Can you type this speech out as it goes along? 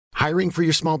Hiring for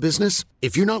your small business?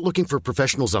 If you're not looking for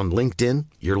professionals on LinkedIn,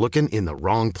 you're looking in the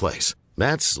wrong place.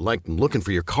 That's like looking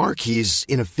for your car keys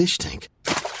in a fish tank.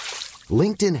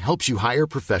 LinkedIn helps you hire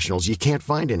professionals you can't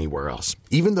find anywhere else,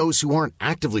 even those who aren't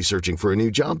actively searching for a new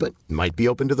job but might be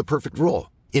open to the perfect role.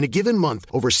 In a given month,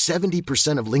 over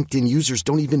 70% of LinkedIn users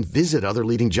don't even visit other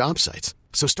leading job sites.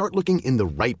 So start looking in the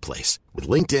right place. With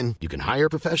LinkedIn, you can hire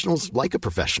professionals like a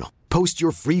professional. Post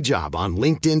your free job on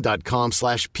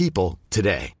linkedin.com/people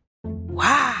today.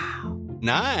 Wow.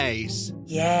 Nice.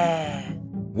 Yeah.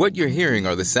 What you're hearing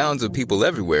are the sounds of people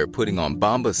everywhere putting on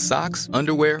Bombas socks,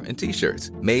 underwear, and T-shirts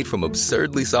made from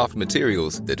absurdly soft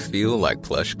materials that feel like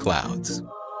plush clouds.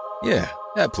 Yeah,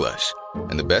 that plush.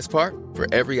 And the best part? For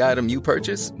every item you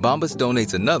purchase, Bombas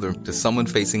donates another to someone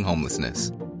facing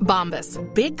homelessness. Bombas.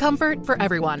 Big comfort for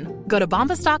everyone. Go to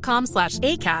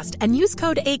bombas.com/ACAST and use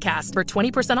code ACAST for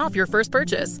 20% off your first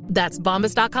purchase. That's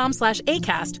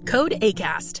bombas.com/ACAST. Code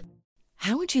ACAST.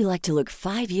 How would you like to look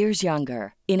 5 years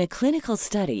younger? In a clinical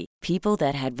study, people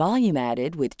that had volume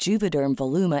added with Juvederm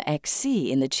Voluma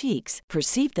XC in the cheeks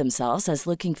perceived themselves as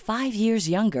looking 5 years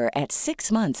younger at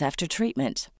 6 months after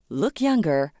treatment. Look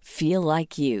younger, feel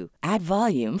like you. Add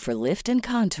volume for lift and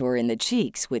contour in the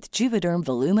cheeks with Juvederm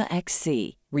Voluma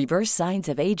XC. Reverse signs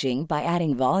of aging by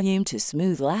adding volume to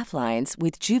smooth laugh lines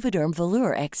with Juvederm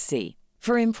Volure XC.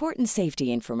 For important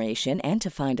safety information and to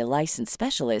find a licensed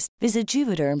specialist, visit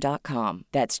Juvederm.com.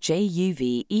 That's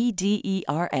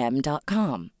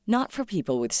JUVEDERM.com. Not for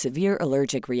people with severe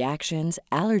allergic reactions,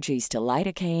 allergies to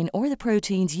lidocaine, or the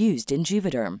proteins used in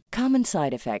Juvederm. Common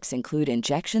side effects include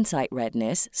injection site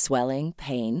redness, swelling,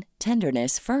 pain,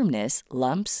 tenderness, firmness,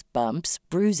 lumps, bumps,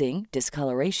 bruising,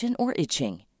 discoloration, or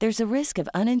itching. There's a risk of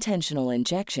unintentional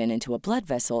injection into a blood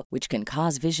vessel, which can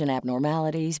cause vision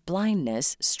abnormalities,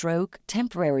 blindness, stroke,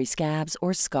 temporary scabs,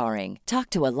 or scarring.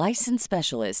 Talk to a licensed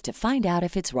specialist to find out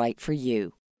if it's right for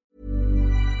you.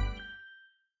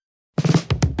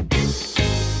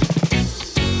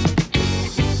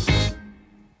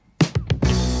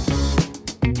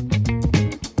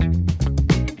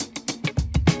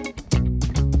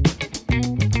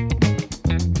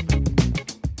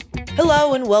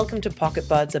 Hello and welcome to Pocket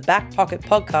Buds, a back pocket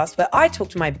podcast where I talk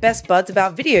to my best buds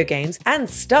about video games and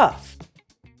stuff.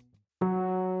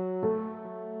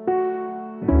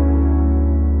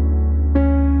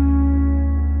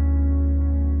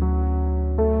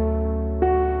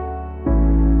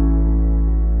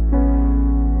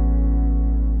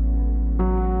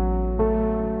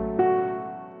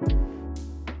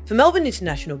 For Melbourne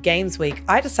International Games Week,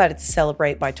 I decided to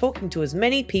celebrate by talking to as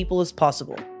many people as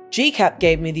possible. GCAP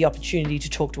gave me the opportunity to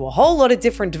talk to a whole lot of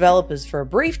different developers for a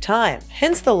brief time,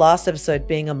 hence the last episode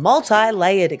being a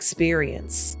multi-layered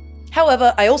experience.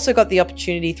 However, I also got the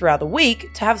opportunity throughout the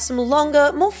week to have some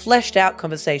longer, more fleshed out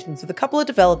conversations with a couple of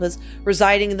developers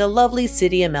residing in the lovely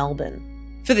city of Melbourne.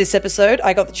 For this episode,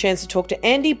 I got the chance to talk to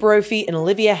Andy Brophy and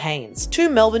Olivia Haines, two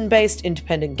Melbourne-based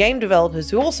independent game developers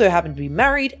who also happen to be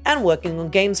married and working on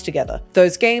games together,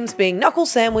 those games being Knuckle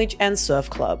Sandwich and Surf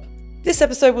Club. This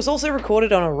episode was also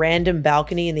recorded on a random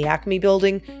balcony in the Acme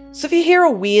building, so if you hear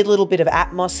a weird little bit of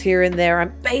atmos here and there,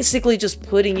 I'm basically just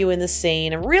putting you in the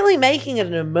scene and really making it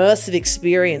an immersive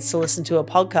experience to listen to a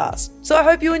podcast. So I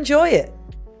hope you enjoy it.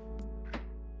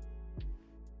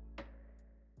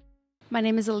 My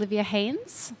name is Olivia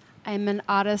Haines. I'm an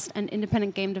artist and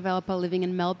independent game developer living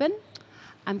in Melbourne.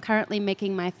 I'm currently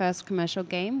making my first commercial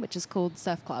game, which is called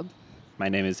Surf Club. My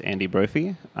name is Andy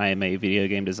Brophy. I am a video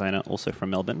game designer also from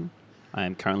Melbourne. I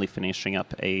am currently finishing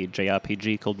up a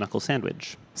JRPG called Knuckle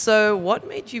Sandwich. So what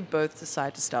made you both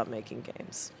decide to start making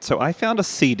games? So I found a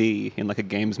CD in like a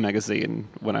games magazine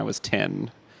when I was 10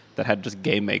 that had just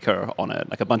Game Maker on it,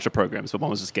 like a bunch of programs, but one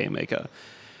was just Game Maker.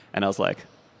 And I was like,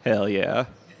 hell yeah.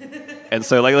 And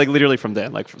so like literally from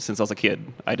then, like since I was a kid,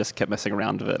 I just kept messing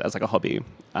around with it as like a hobby.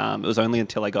 It was only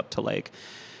until I got to like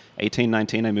 18,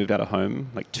 19, I moved out of home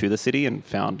like to the city and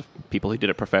found people who did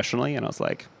it professionally. And I was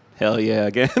like, hell yeah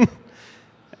again.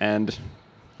 And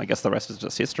I guess the rest is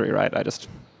just history, right? I just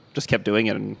kept doing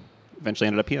it and eventually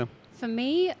ended up here. For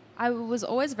me, I was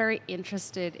always very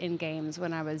interested in games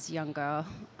when I was younger.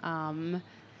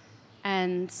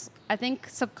 And I think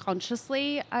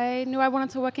subconsciously I knew I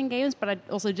wanted to work in games, but I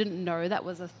also didn't know that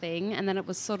was a thing. And then it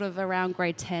was sort of around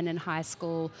grade 10 in high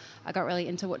school, I got really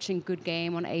into watching Good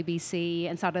Game on ABC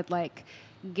and started like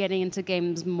getting into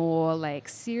games more like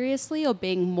seriously, or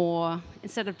being more,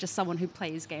 instead of just someone who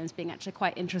plays games, being actually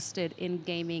quite interested in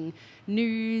gaming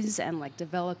news and like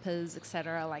developers,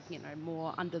 etc., like, you know,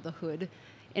 more under the hood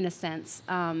in a sense.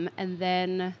 And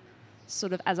then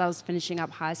sort of as I was finishing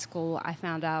up high school, I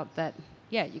found out that,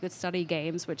 yeah, you could study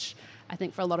games, which I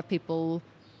think for a lot of people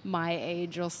my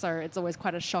age or so, it's always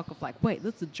quite a shock of like, wait,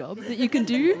 that's a job that you can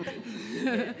do?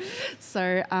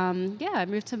 So, I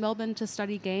moved to Melbourne to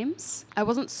study games. I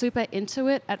wasn't super into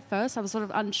it at first. I was sort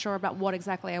of unsure about what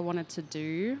exactly I wanted to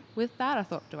do with that. I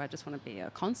thought, do I just want to be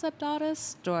a concept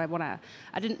artist? I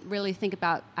didn't really think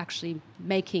about actually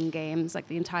making games, like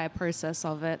the entire process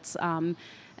of it. And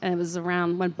it was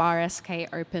around when Bar SK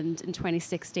opened in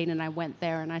 2016, and I went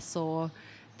there and I saw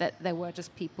that there were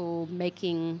just people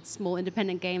making small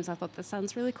independent games. I thought that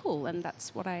sounds really cool, and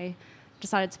that's what I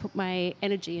decided to put my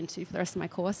energy into for the rest of my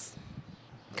course.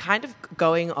 Kind of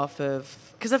going off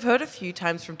of, because I've heard a few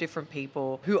times from different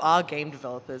people who are game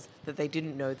developers that they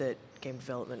didn't know that game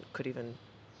development could even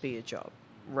be a job,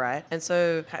 right? And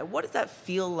so what does that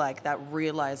feel like, that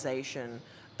realization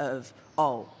of,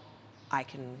 oh, I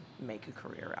can make a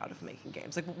career out of making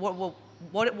games? Like, what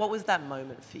was that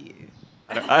moment for you?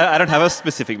 I don't have a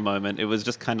specific moment. It was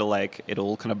just kind of like it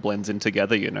all kind of blends in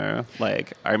together, you know?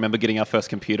 Like, I remember getting our first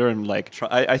computer and like,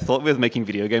 I thought with making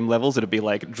video game levels, it'd be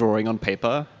like drawing on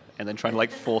paper and then trying to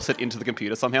like force it into the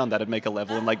computer somehow, and that'd make a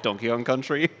level in like Donkey Kong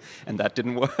Country, and that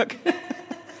didn't work.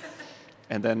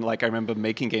 And then like I remember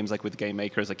making games like with Game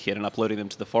Maker as a kid and uploading them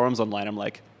to the forums online. I'm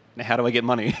like, now how do I get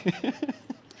money?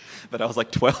 But I was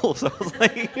like 12, so I was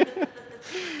like,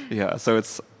 yeah. So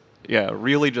it's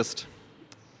really just.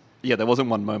 Yeah, there wasn't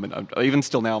one moment. Even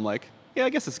still now, I'm like, yeah, I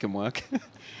guess this can work.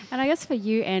 And I guess for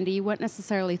you, Andy, you weren't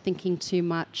necessarily thinking too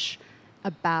much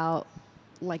about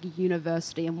like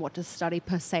university and what to study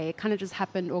per se. It kind of just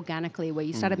happened organically, where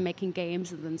you started making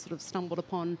games and then sort of stumbled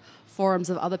upon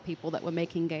forums of other people that were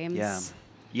making games.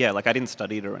 Yeah. Like I didn't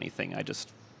study it or anything. I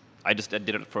did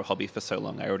it for a hobby for so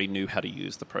long. I already knew how to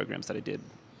use the programs that I did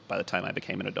by the time I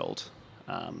became an adult.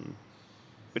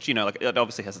 Which, you know, like it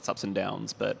obviously has its ups and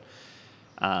downs, but.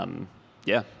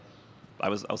 I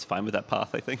was fine with that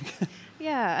path, I think.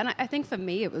 Yeah, and I think for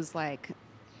me it was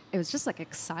just like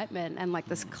excitement and like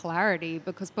this clarity,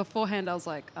 because beforehand I was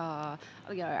like,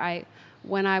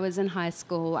 when I was in high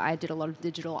school, I did a lot of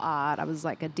digital art. I was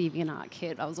like a DeviantArt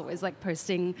kid. I was always like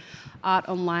posting art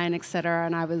online, etc.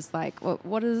 And I was like, well,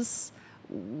 what is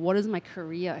my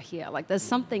career here? Like, there's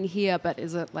something here, but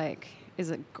is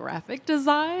it graphic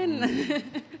design?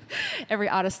 Every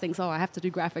artist thinks, oh, I have to do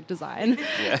graphic design.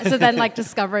 Yeah. So then like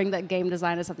discovering that game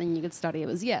design is something you could study, it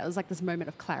was like this moment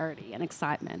of clarity and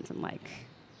excitement and like,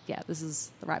 yeah, this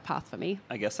is the right path for me.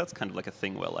 I guess that's kind of like a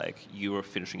thing where like you were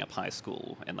finishing up high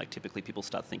school and like typically people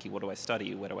start thinking, what do I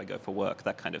study? Where do I go for work?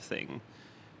 That kind of thing.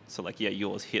 So like, yeah,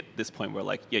 yours hit this point where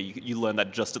like, yeah, you learn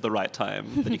that just at the right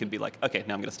time. Then you can be like, okay,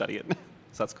 now I'm going to study it.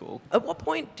 So that's cool. At what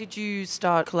point did you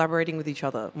start collaborating with each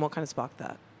other? And what kind of sparked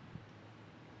that?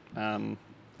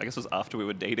 I guess it was after we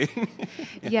were dating.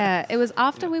 Yeah, it was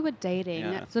after we were dating.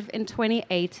 Yeah. Sort of in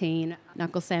 2018,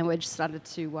 Knuckle Sandwich started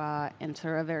to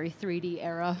enter a very 3D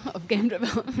era of game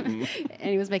development.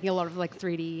 And he was making a lot of like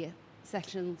 3D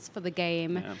sections for the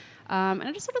game. Yeah. And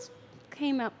it just sort of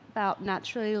came about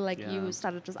naturally. Like you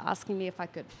started just asking me if I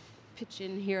could pitch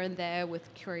in here and there with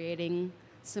creating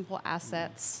simple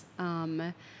assets.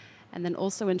 And then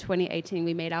also in 2018,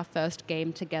 we made our first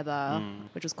game together,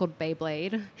 which was called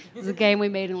Beyblade. It was a game we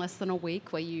made in less than a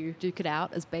week where you duke it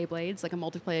out as Beyblades, like a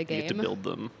multiplayer game. You get to build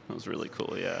them. It was really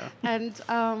cool, yeah. And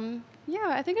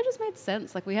I think it just made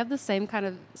sense. Like, we have the same kind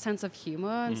of sense of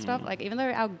humor and stuff. Like, even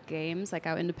though our games, like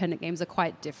our independent games, are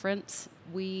quite different,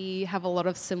 we have a lot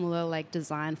of similar like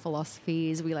design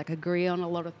philosophies. We like agree on a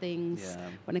lot of things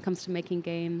when it comes to making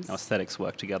games. Our aesthetics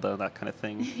work together, that kind of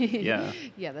thing. Yeah.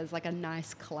 Yeah, there's like a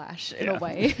nice clash in a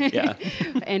way. Yeah.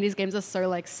 Andy's games are so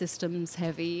like systems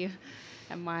heavy,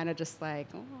 and mine are just like,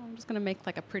 oh, I'm just gonna make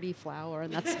like a pretty flower,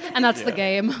 and that's the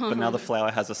game. But now the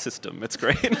flower has a system. It's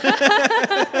great.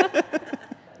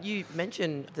 You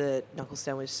mentioned that Knuckle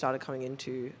Sandwich started coming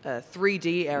into a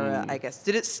 3D era, I guess.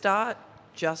 Did it start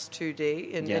just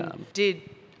 2D? And did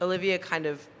Olivia kind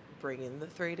of bring in the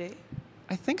 3D?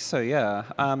 I think so, yeah.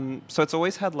 So it's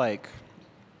always had like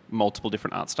multiple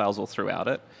different art styles all throughout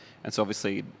it. And so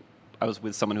obviously I was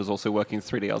with someone who was also working in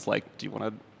 3D. I was like, do you want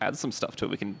to add some stuff to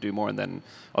it? We can do more. And then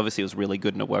obviously it was really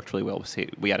good and it worked really well.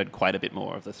 We added quite a bit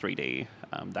more of the 3D,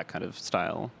 that kind of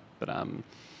style. But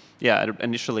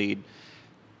initially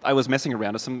I was messing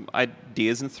around with some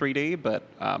ideas in 3D, but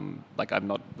like I'm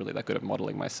not really that good at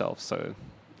modeling myself, so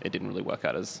it didn't really work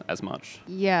out as much.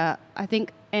 Yeah, I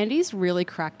think Andy's really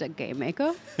cracked at Game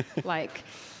Maker. Like,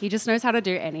 he just knows how to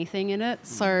do anything in it.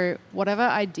 So whatever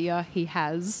idea he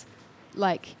has,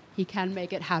 like, he can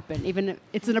make it happen, even if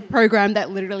it's in a program that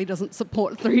literally doesn't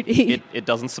support 3D. It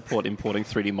doesn't support importing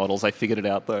 3D models. I figured it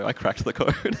out, though. I cracked the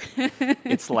code.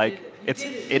 It's like,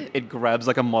 it grabs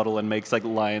like a model and makes like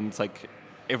lines like...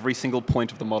 every single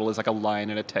point of the model is like a line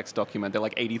in a text document. They're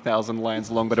like 80,000 lines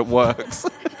long, but it works.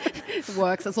 It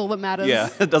works. That's all that matters. Yeah,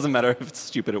 it doesn't matter if it's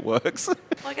stupid, it works. Well,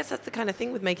 I guess that's the kind of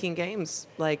thing with making games.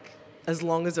 Like, as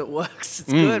long as it works,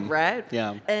 it's good, right?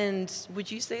 Yeah. And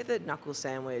would you say that Knuckle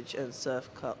Sandwich and Surf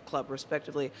Club,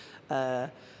 respectively,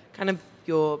 kind of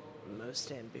your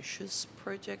most ambitious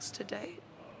projects to date?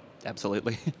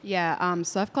 Absolutely. Yeah,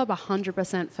 Surf Club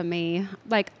 100% for me.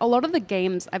 Like, a lot of the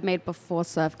games I've made before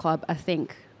Surf Club, I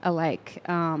think, are like,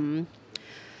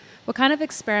 were kind of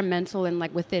experimental and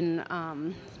like within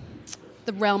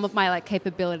the realm of my like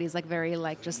capabilities, like very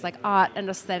like just like art and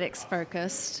aesthetics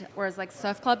focused. Whereas like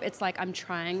Surf Club, it's like I'm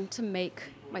trying to make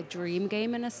my dream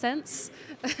game in a sense.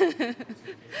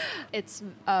 It's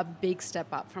a big step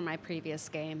up from my previous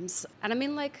games. And I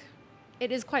mean, like,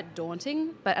 it is quite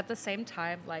daunting, but at the same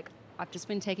time, like, I've just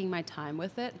been taking my time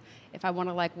with it. If I want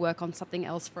to like work on something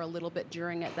else for a little bit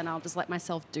during it, then I'll just let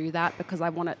myself do that because I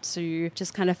want it to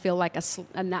just kind of feel like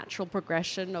a natural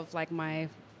progression of like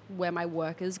where my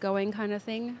work is going kind of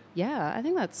thing. Yeah, I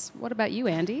think that's... What about you,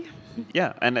 Andy?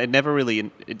 Yeah, and it never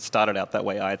really... It started out that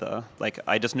way either. Like,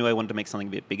 I just knew I wanted to make something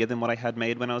a bit bigger than what I had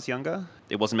made when I was younger.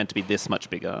 It wasn't meant to be this much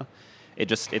bigger.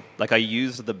 Like, I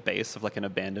used the base of, like, an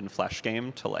abandoned Flash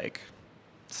game to, like,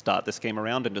 start this game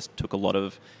around and just took a lot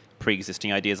of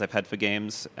pre-existing ideas I've had for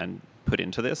games and put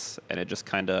into this, and it just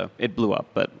kind of... It blew up,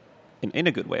 but in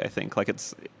a good way, I think. Like,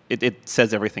 it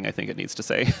says everything I think it needs to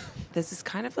say. There's this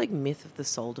kind of like myth of the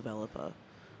sole developer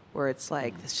where it's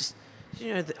like, there's just,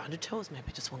 you know, the Undertow was made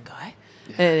by just one guy.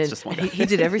 Yeah, and it's just one guy. He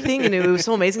did everything, and it was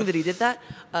so amazing that he did that.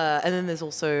 And then there's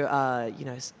also, you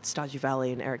know, Stardew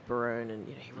Valley and Eric Barone, and,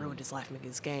 you know, he ruined his life making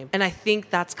this game. And I think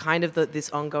that's kind of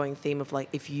this ongoing theme of like,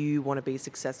 if you want to be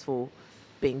successful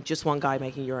being just one guy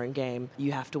making your own game,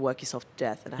 you have to work yourself to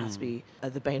death, and it has to be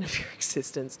the bane of your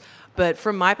existence. But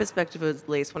from my perspective, at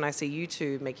least, when I see you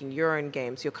two making your own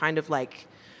games, you're kind of like,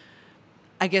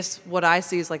 I guess what I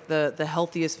see is like the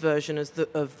healthiest version of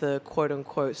the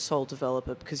quote-unquote sole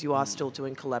developer, because you are still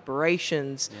doing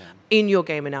collaborations in your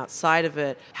game and outside of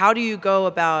it. How do you go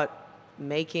about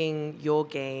making your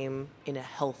game in a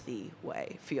healthy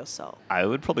way for yourself? I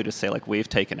would probably just say, like, we've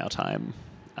taken our time.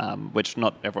 Which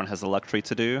not everyone has the luxury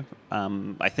to do.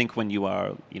 I think when you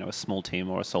are, you know, a small team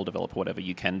or a sole developer, whatever,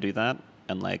 you can do that.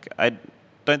 And like, I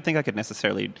don't think I could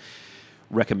necessarily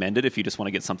recommend it if you just want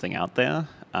to get something out there.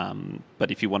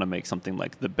 But if you want to make something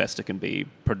like the best it can be,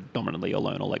 predominantly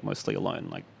alone or like mostly alone,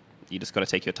 like, you just got to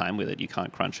take your time with it. You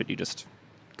can't crunch it. You just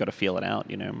got to feel it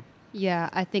out, you know? Yeah,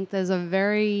 I think there's a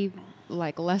very,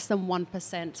 like, less than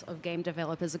 1% of game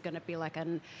developers are going to be like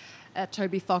a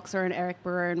Toby Fox or an Eric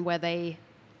Barone, where they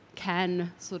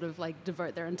can sort of like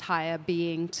devote their entire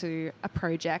being to a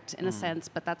project in a sense,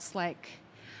 but that's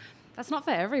not for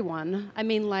everyone. I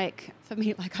mean, like, for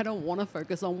me, like, I don't want to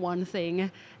focus on one thing,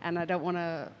 and I don't want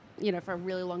to, you know, for a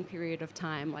really long period of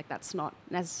time. Like, that's not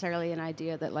necessarily an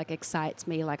idea that like excites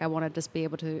me. Like, I want to just be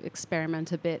able to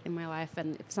experiment a bit in my life,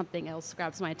 and if something else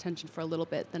grabs my attention for a little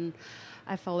bit, then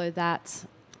I follow that.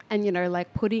 And, you know,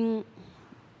 like putting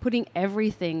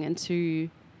everything into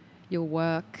your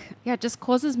work, yeah, it just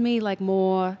causes me like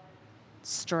more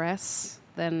stress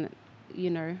than, you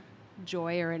know,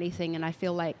 joy or anything. And I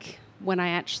feel like when I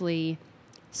actually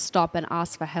stop and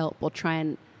ask for help or try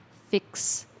and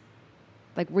fix,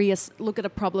 like look at a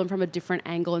problem from a different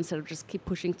angle instead of just keep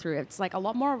pushing through, it's like a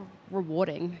lot more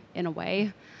rewarding in a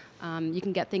way. You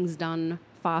can get things done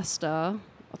faster.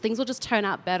 Things will just turn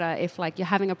out better if like you're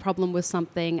having a problem with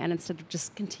something, and instead of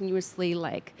just continuously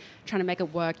like trying to make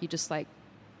it work, you just like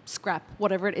scrap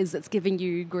whatever it is that's giving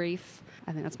you grief.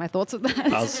 I think that's my thoughts on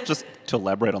that. I was just to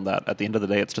elaborate on that. At the end of the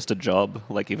day, it's just a job.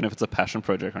 Like, even if it's a passion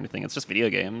project or anything, it's just video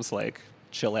games. Like,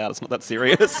 chill out. It's not that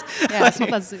serious. Yeah, it's not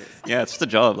that serious. Yeah, it's just a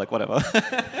job. Like, whatever.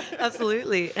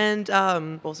 Absolutely. And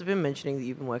also been mentioning that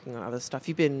you've been working on other stuff.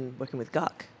 You've been working with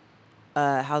Guck.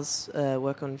 How's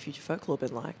work on Future Folklore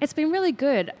been like? It's been really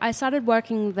good. I started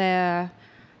working there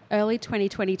early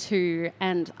 2022,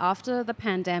 and after the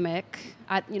pandemic,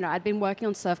 I'd been working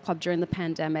on Surf Club during the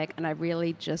pandemic, and I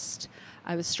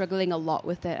was struggling a lot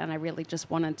with it, and I really just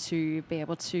wanted to be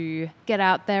able to get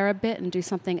out there a bit and do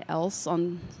something else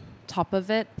on top of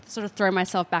it, sort of throw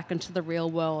myself back into the real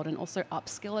world and also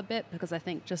upskill a bit, because I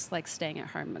think just like staying at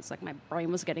home, it's like my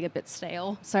brain was getting a bit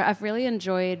stale. So I've really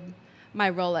enjoyed my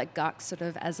role at Guck sort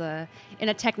of in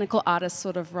a technical artist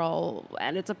sort of role,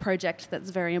 and it's a project that's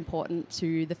very important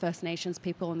to the First Nations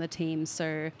people in the team,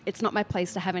 so it's not my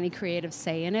place to have any creative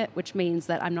say in it, which means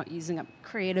that I'm not using up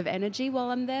creative energy while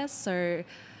I'm there, so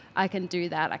I can do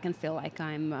that. I can feel like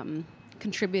I'm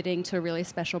contributing to a really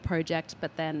special project,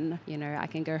 but then, you know, I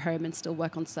can go home and still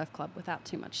work on Surf Club without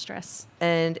too much stress.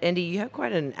 And Andy, you have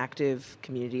quite an active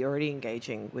community already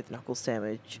engaging with Knuckle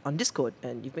Sandwich on Discord,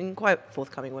 and you've been quite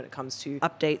forthcoming when it comes to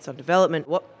updates on development.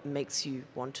 What makes you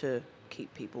want to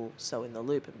keep people so in the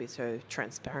loop and be so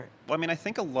transparent? Well, I mean, I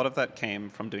think a lot of that came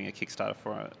from doing a Kickstarter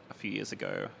for a few years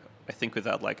ago. I think with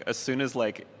that, like, as soon as,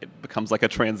 like, it becomes, like, a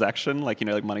transaction, like, you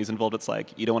know, like, money's involved, it's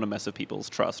like, you don't want to mess with people's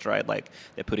trust, right? Like,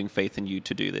 they're putting faith in you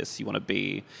to do this. You want to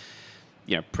be,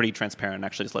 you know, pretty transparent and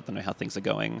actually just let them know how things are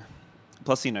going.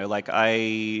 Plus, you know, like,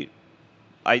 I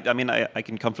mean, I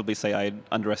can comfortably say I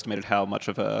underestimated how much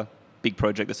of a big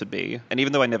project this would be. And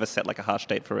even though I never set, like, a harsh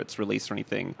date for its release or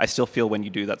anything, I still feel when you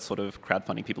do that sort of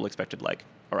crowdfunding, people expected, like,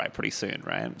 all right, pretty soon,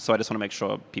 right? So I just want to make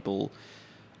sure people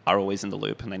are always in the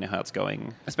loop and they know how it's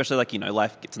going. Especially, like, you know,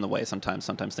 life gets in the way sometimes.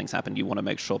 Sometimes things happen. You want to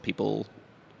make sure people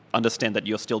understand that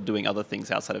you're still doing other things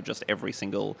outside of just every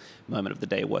single moment of the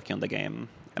day working on the game.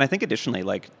 And I think additionally,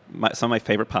 like, some of my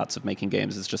favorite parts of making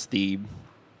games is just the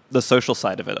social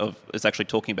side of it, is actually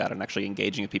talking about it and actually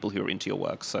engaging with people who are into your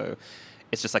work. So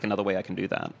it's just like another way I can do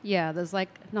that. Yeah, there's like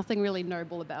nothing really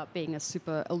noble about being a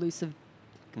super elusive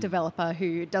developer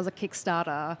who does a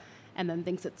Kickstarter and then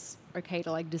thinks it's okay to,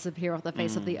 like, disappear off the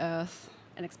face of the earth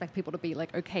and expect people to be,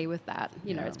 like, okay with that.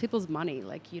 You know, it's people's money.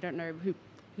 Like, you don't know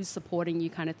who's supporting you,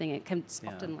 kind of thing. It's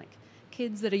often, like,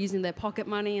 kids that are using their pocket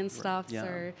money and stuff. Yeah.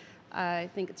 So I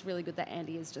think it's really good that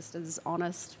Andy is just as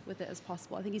honest with it as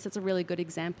possible. I think he sets a really good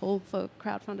example for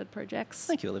crowdfunded projects.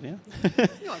 Thank you, Olivia. You're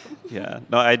welcome. Yeah.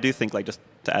 No, I do think, like, just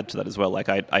to add to that as well, like,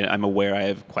 I'm aware I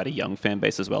have quite a young fan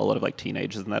base as well, a lot of, like,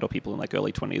 teenagers and that, or people in, like,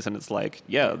 early 20s, and it's like,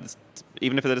 yeah,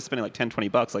 even if they're just spending, like,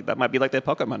 $10-20, like, that might be, like, their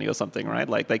pocket money or something, right?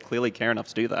 Like, they clearly care enough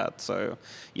to do that, so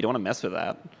you don't want to mess with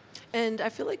that. And I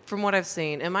feel like from what I've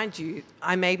seen, and mind you,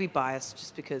 I may be biased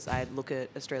just because I look at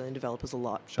Australian developers a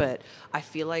lot, but I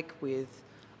feel like with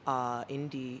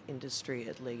indie industry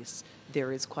at least,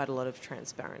 there is quite a lot of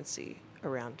transparency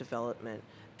around development.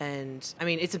 And I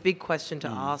mean, it's a big question to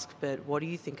ask, but what do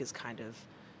you think has kind of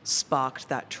sparked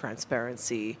that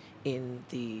transparency in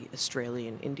the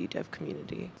Australian indie dev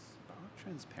community?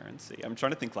 Transparency. I'm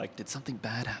trying to think, like, did something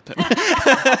bad happen?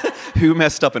 Who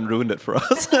messed up and ruined it for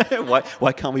us?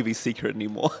 Why can't we be secret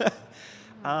anymore?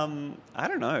 I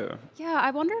don't know. Yeah, I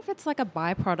wonder if it's like a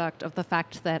byproduct of the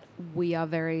fact that we are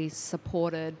very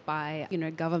supported by, you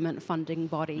know, government funding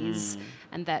bodies,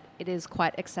 and that it is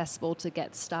quite accessible to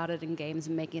get started in games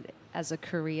and make it as a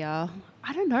career.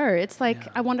 I don't know. It's like,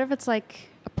 I wonder if it's like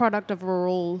a product of we're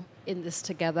all in this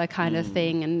together kind of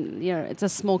thing, and, you know, it's a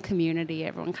small community.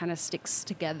 Everyone kind of sticks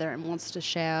together and wants to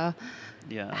share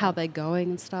how they're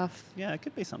going and stuff. Yeah, it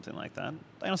could be something like that.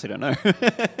 I honestly don't know.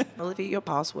 Olivia, your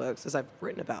past works, as I've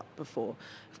written about before,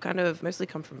 have kind of mostly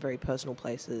come from very personal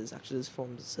places, actually as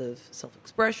forms of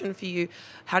self-expression for you.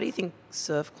 How do you think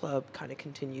Surf Club kind of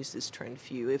continues this trend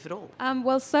for you, if at all?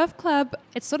 Well, Surf Club,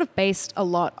 it's sort of based a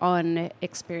lot on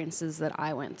experiences that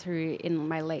I went through in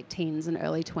my late teens and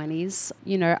early 20s.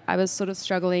 You know, I was sort of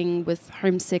struggling with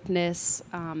homesickness,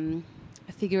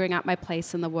 figuring out my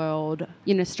place in the world,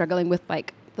 you know, struggling with,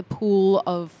 like, the pool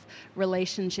of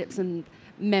relationships and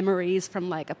memories from,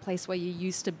 like, a place where you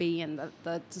used to be, and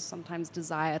the sometimes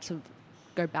desire to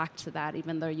go back to that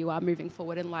even though you are moving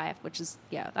forward in life, which is,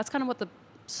 that's kind of what the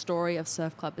story of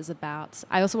Surf Club is about.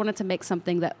 I also wanted to make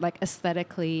something that, like,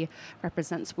 aesthetically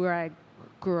represents where I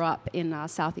grew up in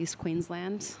southeast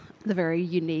Queensland. The very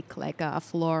unique, like,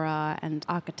 flora and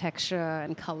architecture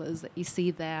and colours that you see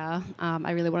there.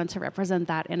 I really wanted to represent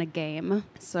that in a game.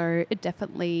 So it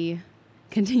definitely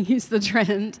continues the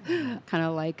trend, kind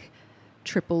of, like,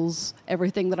 triples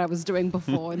everything that I was doing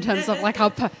before in terms of, like, how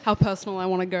personal I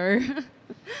want to go.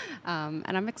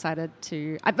 And I'm excited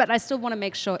but I still want to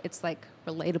make sure it's, like,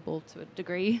 relatable to a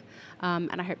degree.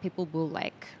 And I hope people will,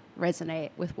 like, resonate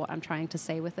with what I'm trying to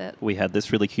say with it. We had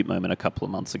this really cute moment a couple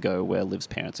of months ago where Liv's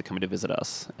parents are coming to visit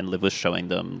us, and Liv was showing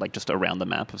them, like, just around the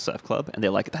map of Surf Club, and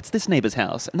they're like, that's this neighbour's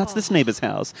house, and that's this neighbour's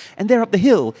house, and they're up the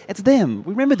hill, it's them,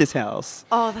 we remember this house.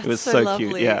 Oh, that's it was so lovely.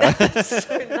 Cute. Yeah. That's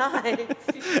so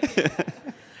nice.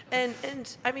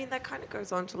 And I mean, that kind of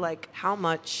goes on to, like, how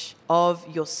much of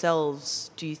yourselves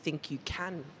do you think you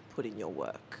can put in your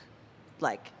work?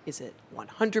 Like, is it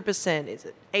 100%? Is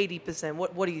it 80%?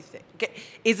 What do you think?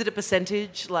 Is it a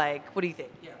percentage? Like, what do you think?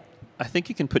 Yeah. I think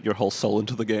you can put your whole soul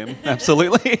into the game.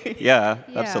 Absolutely. Yeah,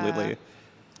 absolutely.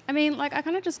 I mean, like, I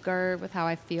kind of just go with how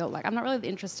I feel. Like, I'm not really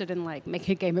interested in, like,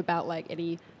 making a game about, like,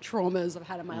 any traumas I've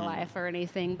had in my life or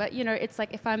anything. But, you know, it's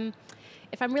like if I'm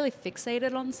really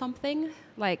fixated on something,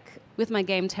 like with my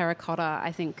game Terracotta,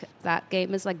 I think that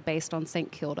game is, like, based on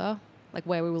St. Kilda. like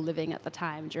where we were living at the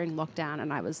time during lockdown,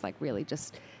 and I was like really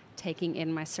just taking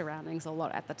in my surroundings a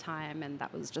lot at the time, and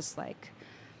that was just like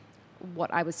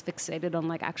what I was fixated on,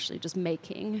 like actually just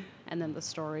making, and then the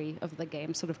story of the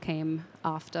game sort of came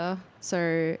after.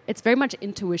 So it's very much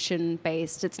intuition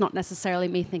based. It's not necessarily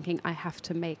me thinking I have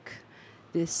to make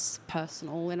this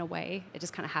personal in a way. It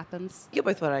just kind of happens. You're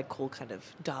both what I call kind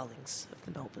of darlings of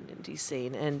the Melbourne indie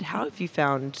scene. And how have you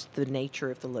found the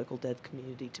nature of the local dev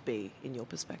community to be, in your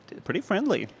perspective? Pretty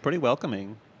friendly, pretty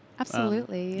welcoming.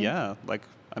 Absolutely. Yeah, like,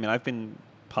 I mean, I've been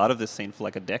part of this scene for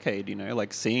like a decade, you know,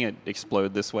 like seeing it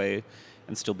explode this way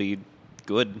and still be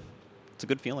good. It's a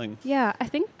good feeling. Yeah, I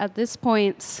think at this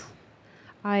point,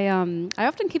 I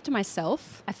often keep to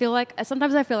myself.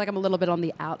 Sometimes I feel like I'm a little bit on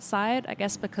the outside, I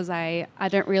guess, because I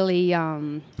don't really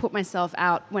put myself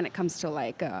out when it comes to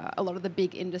like a lot of the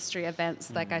big industry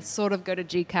events. Like I sort of go to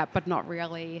GCAP, but not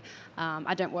really.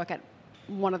 I don't work at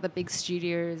one of the big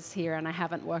studios here, and I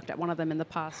haven't worked at one of them in the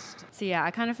past. So yeah,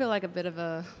 I kind of feel like a bit of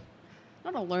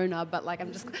not a loner, but like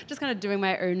I'm just kind of doing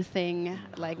my own thing.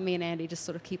 Like me and Andy just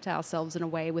sort of keep to ourselves in a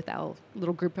way with our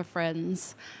little group of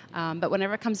friends. But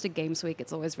whenever it comes to Games Week,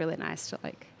 it's always really nice to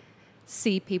like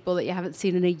see people that you haven't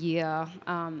seen in a year.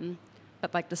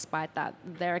 But like despite that,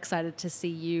 they're excited to see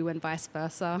you and vice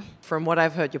versa. From what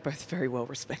I've heard, you're both very well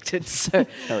respected. So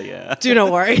Hell yeah. do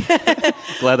not worry.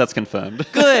 Glad that's confirmed.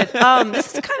 Good.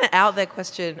 This is kind of out there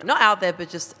question. Not out there, but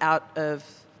just out of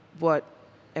what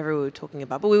everyone were talking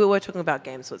about. But we were talking about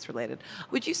games, so it's related.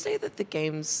 Would you say that the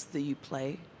games that you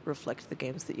play reflect the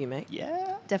games that you make?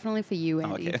 Yeah. Definitely for you,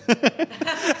 Andy. Oh,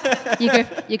 okay.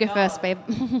 You go first, babe.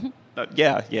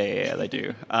 Yeah, they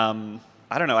do.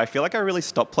 I don't know, I feel like I really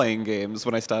stopped playing games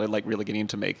when I started like really getting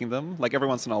into making them. Like every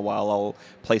once in a while I'll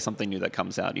play something new that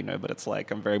comes out, you know, but it's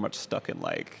like I'm very much stuck in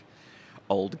like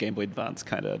old Game Boy Advance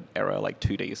kind of era, like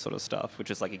 2D sort of stuff,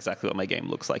 which is like exactly what my game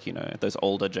looks like, you know, those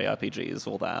older JRPGs,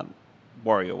 all that,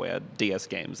 WarioWare, DS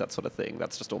games, that sort of thing.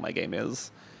 That's just all my game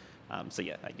is. So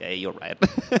yeah, you're right.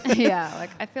 Yeah, like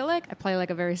I feel like I play like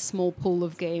a very small pool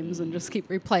of games and just keep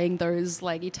replaying those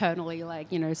like eternally, like,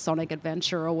 you know, Sonic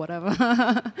Adventure or whatever.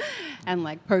 And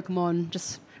like Pokemon,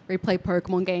 just replay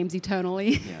Pokemon games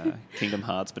eternally. Yeah, Kingdom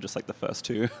Hearts, but just like the first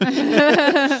two.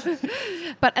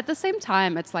 But at the same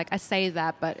time, it's like I say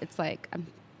that, but it's like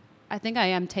I think I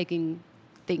am taking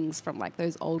things from like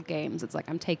those old games. It's like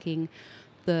I'm taking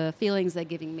the feelings they're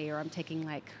giving me, or I'm taking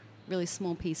like really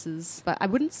small pieces. But I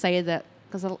wouldn't say that,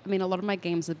 because I mean a lot of my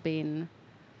games have been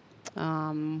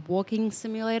walking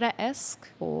simulator-esque,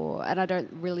 and I don't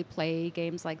really play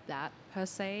games like that per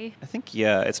se. I think,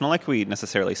 yeah, it's not like we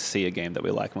necessarily see a game that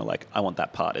we like and we're like, I want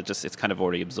that part. It's kind of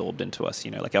already absorbed into us,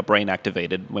 you know, like our brain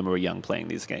activated when we were young playing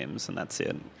these games, and that's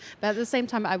it. But at the same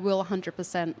time, I will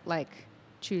 100% like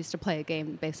choose to play a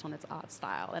game based on its art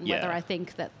style, and whether I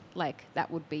think that like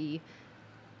that would be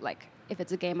like, if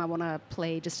it's a game I want to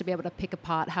play just to be able to pick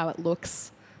apart how it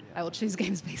looks, I will choose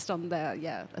games based on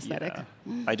the aesthetic.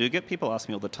 Yeah. I do get people ask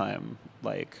me all the time,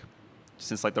 like,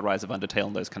 since like the rise of Undertale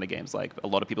and those kind of games, like a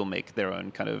lot of people make their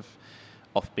own kind of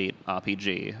offbeat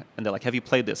RPG, and they're like, have you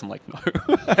played this? I'm like, no,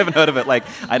 I haven't heard of it. Like,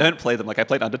 I don't play them. Like, I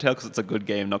played Undertale because it's a good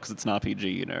game, not because it's an RPG,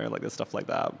 you know, like there's stuff like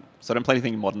that. So I don't play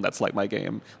anything modern that's like my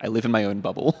game. I live in my own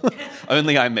bubble.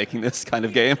 Only I'm making this kind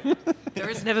of game. There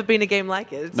has never been a game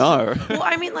like it. No. Well,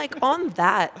 I mean, like on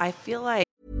that, I feel like...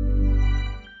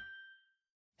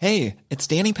 Hey, it's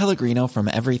Danny Pellegrino from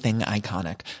Everything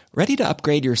Iconic. Ready to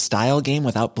upgrade your style game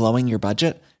without blowing your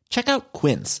budget? Check out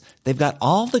Quince. They've got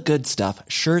all the good stuff,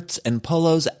 shirts and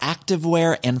polos,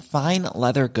 activewear, and fine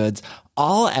leather goods,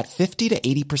 all at 50 to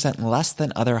 80% less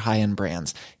than other high-end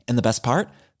brands. And the best part?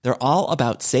 They're all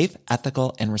about safe,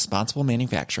 ethical, and responsible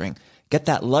manufacturing. Get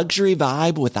that luxury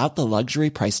vibe without the luxury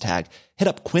price tag. Hit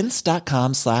up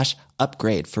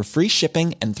quince.com/upgrade for free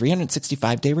shipping and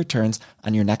 365-day returns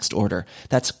on your next order.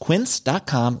 That's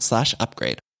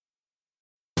quince.com/upgrade.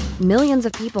 Millions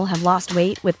of people have lost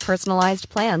weight with personalized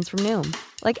plans from Noom.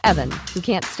 Like Evan, who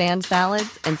can't stand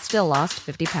salads and still lost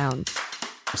 50 pounds.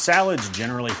 Salads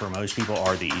generally for most people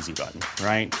are the easy button,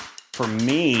 right? For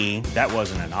me, that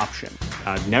wasn't an option.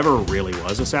 I never really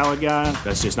was a salad guy.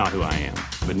 That's just not who I am.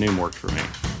 But Noom worked for me.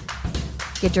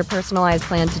 Get your personalized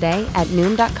plan today at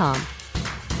Noom.com.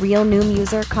 Real Noom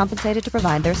user compensated to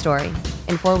provide their story.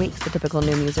 In 4 weeks, the typical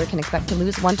Noom user can expect to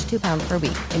lose 1 to 2 pounds per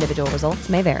week. Individual results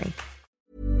may vary.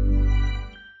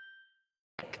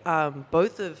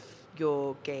 Both of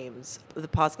your games, the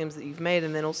past games that you've made,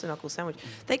 and then also Knuckle Sandwich,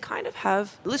 they kind of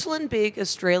have little and big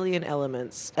Australian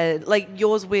elements. Like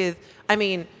yours with, I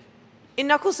mean, in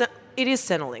Knuckle it is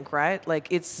Centrelink, right? Like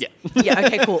it's... Yeah. Yeah,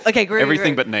 okay, cool. Okay, great.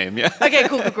 Everything great. but name, yeah. Okay,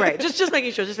 cool, great. Just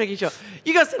making sure.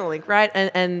 You got Centrelink, right?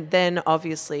 And then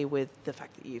obviously with the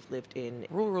fact that you've lived in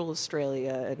rural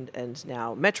Australia and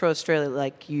now Metro Australia,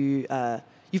 like you've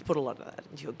put a lot of that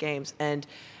into your games. And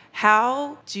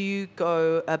how do you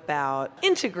go about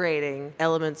integrating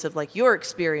elements of like your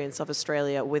experience of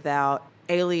Australia without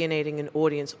alienating an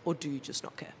audience, or do you just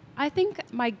not care? I think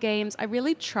my games, I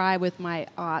really try with my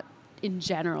art in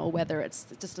general, whether it's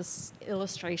just an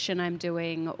illustration I'm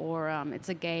doing or it's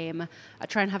a game, I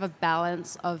try and have a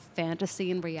balance of fantasy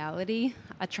and reality.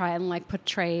 I try and like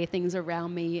portray things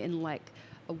around me in like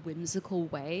a whimsical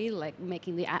way, like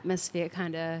making the atmosphere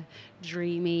kind of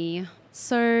dreamy.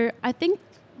 So I think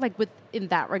like in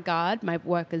that regard, my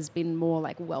work has been more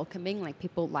like welcoming, like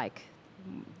people like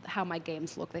how my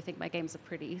games look. They think my games are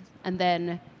pretty. And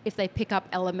then if they pick up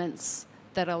elements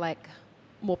that are like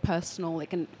more personal, it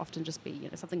can often just be,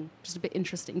 something just a bit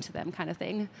interesting to them kind of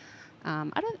thing.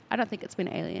 I don't think it's been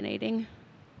alienating.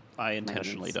 I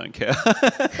intentionally don't care.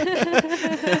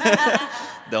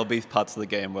 There'll be parts of the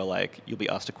game where like you'll be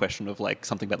asked a question of like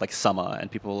something about like summer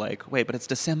and people are like, wait, but it's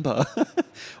December.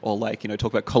 Or like,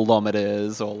 talk about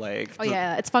kilometers or like... Oh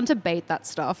yeah, it's fun to bait that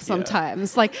stuff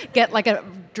sometimes. Yeah. Like get like a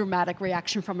dramatic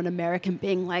reaction from an American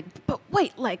being like, but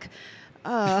wait, like...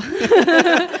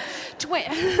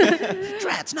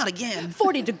 Drats, not again.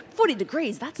 40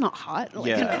 degrees, that's not hot.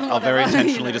 Like, I'll very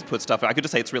intentionally just put stuff. I could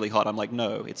just say it's really hot. I'm like,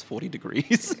 no, it's 40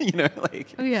 degrees.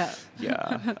 Like. Oh yeah.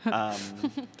 Yeah.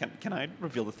 Can I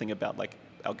reveal the thing about like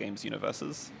our games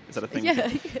universes? Is that a thing?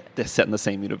 Yeah. They're set in the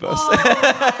same universe.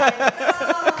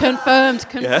 Oh, confirmed.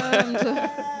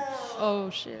 Yeah.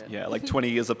 Oh, shit. Yeah, like 20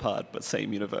 years apart, but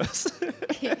same universe.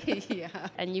 Yeah.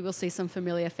 And you will see some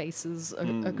familiar faces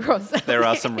across. There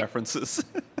are some references.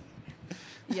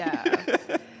 Yeah.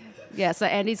 Yeah, so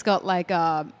Andy's got like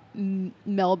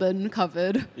Melbourne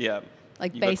covered. Yeah.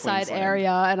 Like Bayside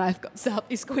area, and I've got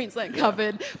Southeast Queensland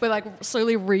covered. We're like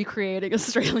slowly recreating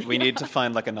Australia. We need to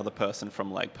find like another person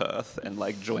from like Perth and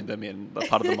like join them in the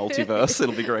part of the multiverse.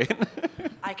 It'll be great.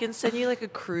 I can send you like a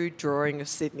crude drawing of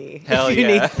Sydney. Hell if you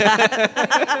yeah. need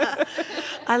that.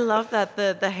 I love that.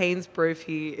 The Haines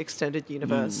Brophy extended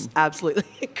universe. Absolutely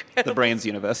incredible. The Brains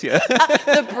universe, yeah.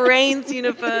 The Brains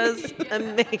universe. Yeah.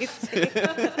 Amazing.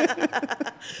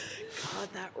 God,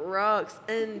 that rocks.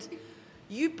 And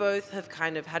you both have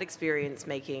kind of had experience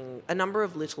making a number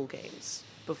of little games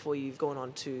before you've gone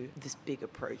on to this bigger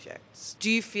projects. Do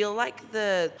you feel like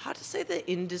the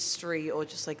industry or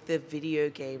just like the video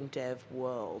game dev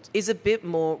world is a bit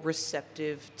more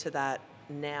receptive to that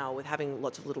now with having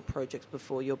lots of little projects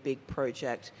before your big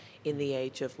project in the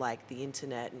age of like the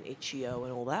internet and itch.io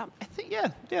and all that? I think, yeah,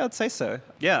 I'd say so.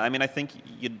 Yeah, I mean, I think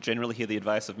you generally hear the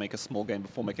advice of make a small game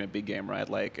before making a big game, right?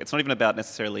 Like, it's not even about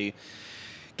necessarily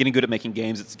getting good at making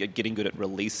games, it's getting good at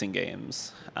releasing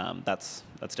games. That's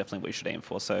definitely what you should aim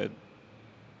for. So,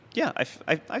 yeah, I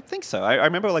think so. I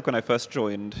remember like when I first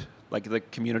joined like the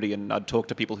community and I'd talk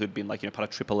to people who'd been like, part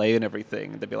of AAA and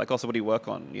everything. They'd be like, oh, so what do you work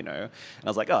on, And I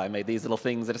was like, oh, I made these little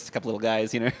things. They're just a couple little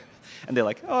guys, And they're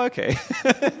like, oh, okay.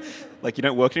 Like, you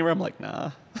don't work anywhere? I'm like,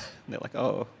 nah. And they're like,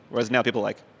 oh. Whereas now people are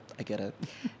like, I get it.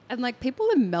 And like people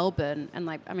in Melbourne and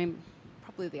like, I mean,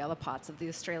 probably the other parts of the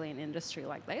Australian industry,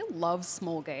 like they love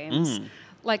small games.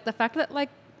 Like the fact that like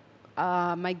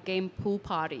my game Pool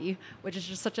Party, which is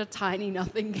just such a tiny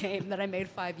nothing game that I made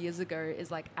 5 years ago,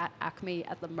 is like at Acme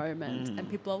at the moment, and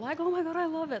people are like, oh my god, I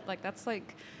love it. Like that's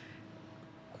like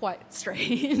quite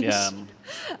strange. Yeah.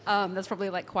 That's probably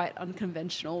like quite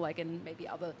unconventional, like in maybe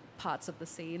other parts of the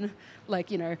scene.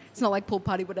 Like, it's not like Pool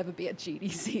Party would ever be at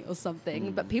GDC or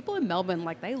something, but people in Melbourne,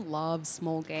 like they love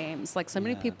small games. Like so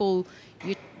many people,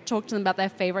 you talk to them about their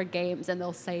favorite games and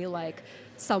they'll say like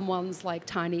someone's like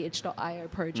tiny itch.io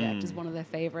project is one of their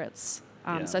favorites.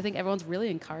 So I think everyone's really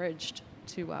encouraged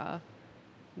to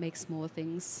make smaller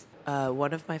things.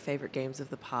 One of my favorite games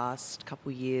of the past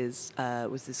couple years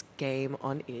was this game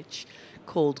on itch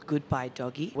called Goodbye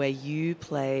Doggy, where you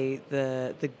play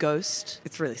the ghost.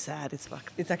 It's really sad.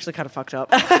 It's actually kind of fucked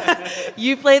up.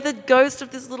 You play the ghost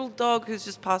of this little dog who's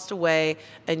just passed away,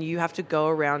 and you have to go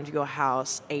around your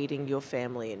house aiding your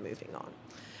family and moving on.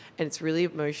 And it's really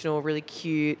emotional, really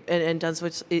cute, and done so.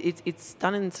 It's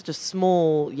done in such a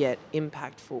small yet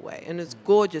impactful way, and it's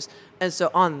gorgeous. And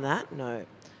so, on that note,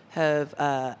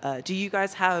 do you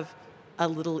guys have a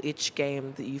little itch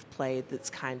game that you've played that's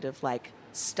kind of like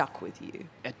stuck with you?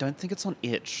 I don't think it's on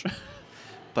itch,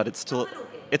 but it's still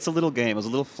it's a little game. It was a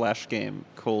little flash game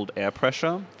called Air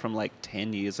Pressure from like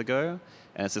 10 years ago.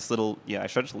 And it's this little, I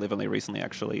showed it to Liv only recently,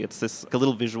 actually. It's this like a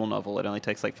little visual novel. It only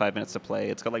takes like 5 minutes to play.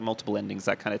 It's got like multiple endings,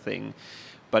 that kind of thing,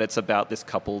 but it's about this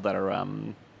couple that are...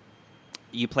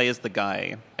 you play as the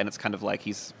guy, and it's kind of like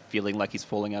he's feeling like he's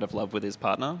falling out of love with his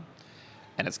partner,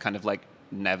 and it's kind of like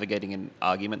navigating an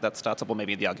argument that starts up, or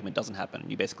maybe the argument doesn't happen.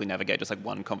 You basically navigate just like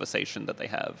one conversation that they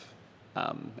have,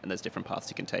 and there's different paths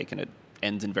you can take, and it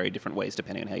ends in very different ways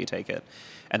depending on how you take it.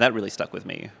 And that really stuck with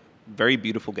me. Very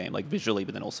beautiful game, like visually,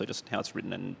 but then also just how it's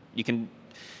written, and you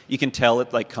can tell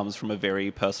it like comes from a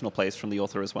very personal place from the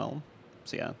author as well.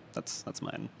 So yeah, that's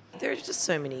mine. There are just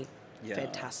so many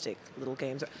fantastic little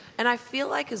games. And I feel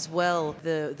like as well,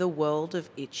 the world of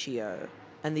itch.io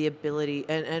and the ability,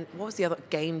 and what was the other,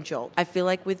 Game Jolt. I feel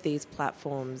like with these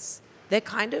platforms, they're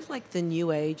kind of like the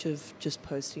new age of just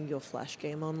posting your Flash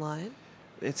game online.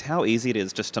 It's how easy it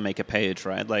is just to make a page,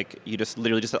 right? Like you just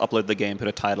literally just upload the game, put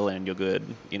a title in, and you're good.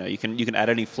 You know, you can add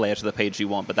any flair to the page you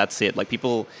want, but that's it. Like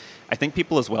I think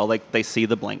people as well, like they see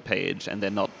the blank page and they're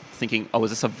not thinking, oh,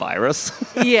 is this a virus?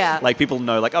 Yeah. Like people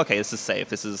know, like, okay, this is safe.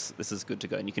 This is good to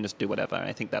go, and you can just do whatever. And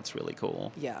I think that's really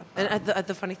cool. Yeah, and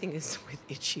the funny thing is with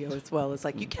itch.io as well, is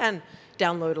like you can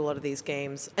download a lot of these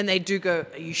games, and they do go,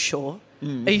 are you sure?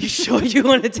 Are you sure you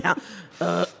want to down?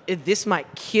 This might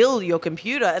kill your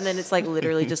computer. And then it's like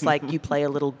literally just like you play a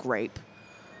little grape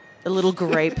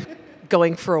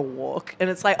going for a walk. And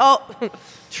it's like, oh,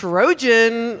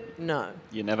 Trojan. No.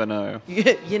 You never know.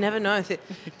 You never know.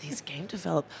 These game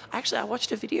develop. Actually, I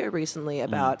watched a video recently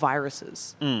about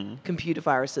viruses, computer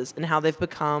viruses, and how they've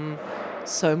become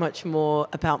so much more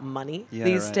about money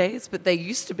these days. But they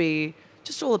used to be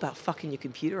just all about fucking your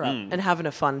computer up and having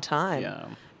a fun time. Yeah.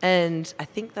 And I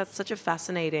think that's such a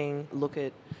fascinating look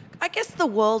at, I guess, the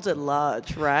world at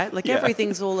large, right? Like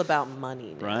everything's all about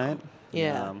money now. Right?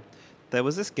 Yeah. There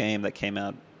was this game that came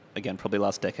out, again, probably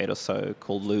last decade or so,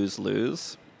 called Lose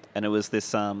Lose. And it was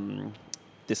this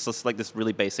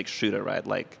really basic shooter, right?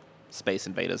 Like Space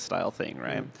Invaders style thing,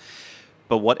 right?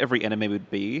 But what every enemy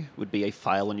would be a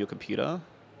file on your computer.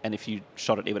 And if you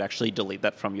shot it, it would actually delete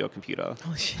that from your computer.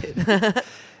 Oh, shit.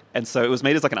 And so it was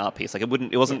made as like an art piece. Like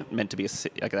it wasn't meant to be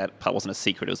like that part wasn't a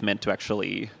secret. It was meant to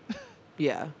actually,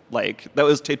 like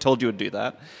it told you to do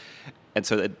that. And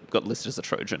so it got listed as a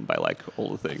Trojan by like all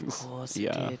the things. Of course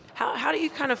it did. How do you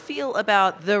kind of feel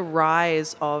about the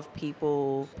rise of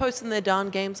people posting their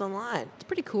darn games online? It's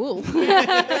pretty cool.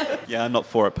 Yeah, I'm not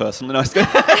for it personally. No,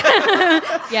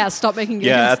 yeah, stop making games.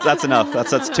 Yeah, that's enough.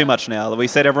 That's too much now. We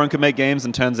said everyone could make games,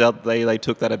 and turns out they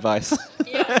took that advice.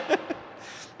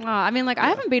 I mean, like, I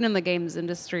haven't been in the games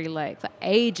industry, like, for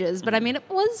ages, but I mean, it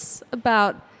was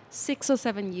about 6 or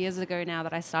 7 years ago now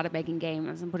that I started making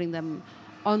games and putting them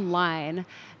online,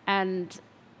 and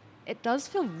it does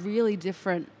feel really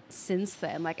different since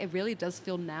then. Like, it really does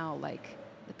feel now like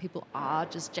the people are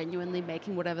just genuinely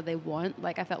making whatever they want.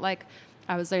 Like, I felt like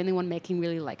I was the only one making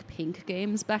really, like, pink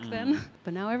games back then,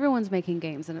 but now everyone's making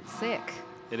games, and it's sick.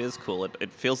 It is cool.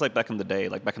 It feels like back in the day,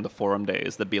 like back in the forum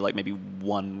days, there'd be like maybe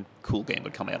one cool game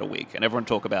would come out a week, and everyone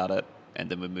talk about it, and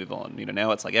then we'd move on. You know,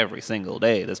 now it's like every single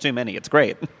day. There's too many. It's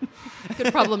great.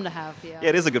 Good problem to have, yeah. Yeah,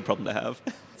 it is a good problem to have.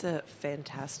 It's a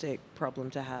fantastic problem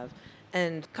to have.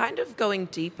 And kind of going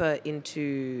deeper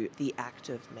into the act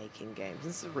of making games.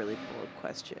 This is a really broad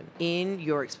question.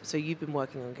 So you've been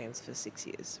working on games for 6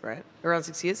 years, right? Around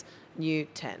 6 years? You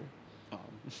 10.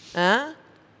 Huh?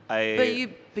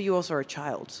 But you also were a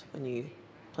child when you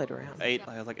played around. I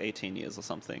was like 18 years or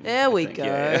something. There we go.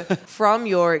 Yeah. From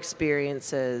your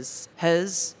experiences,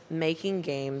 has making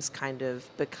games kind of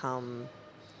become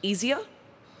easier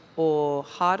or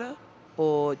harder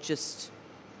or just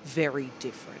very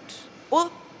different?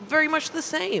 Or very much the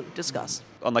same? Discuss.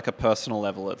 On like a personal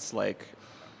level, it's like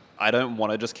I don't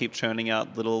want to just keep churning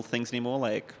out little things anymore.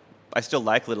 Like I still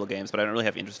like little games, but I don't really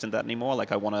have interest in that anymore.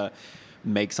 Like I want to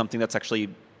make something that's actually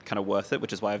kind of worth it,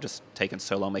 which is why I've just taken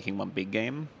so long making one big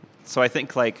game. So I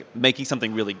think like making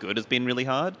something really good has been really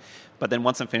hard, but then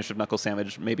once I'm finished with Knuckle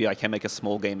Sandwich, maybe I can make a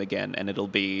small game again, and it'll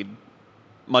be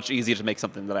much easier to make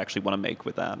something that I actually want to make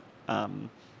with that.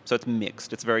 So it's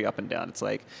mixed. It's very up and down. It's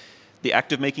like the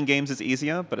act of making games is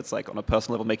easier, but it's like on a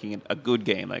personal level, making a good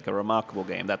game, like a remarkable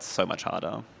game, that's so much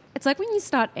harder. It's like when you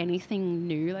start anything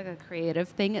new, like a creative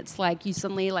thing, it's like you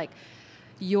suddenly like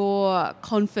your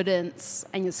confidence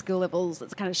and your skill levels,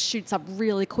 it kind of shoots up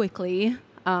really quickly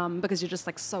because you're just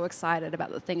like so excited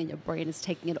about the thing and your brain is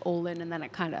taking it all in, and then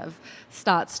it kind of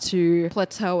starts to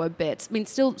plateau a bit. I mean,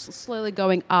 still slowly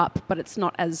going up, but it's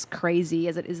not as crazy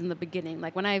as it is in the beginning.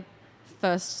 Like when I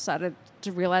first started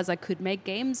to realize I could make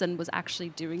games and was actually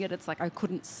doing it, it's like I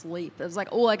couldn't sleep. It was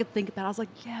like all I could think about. I was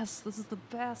like, yes, this is the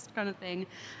best kind of thing.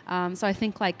 So I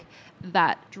think like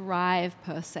that drive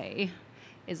per se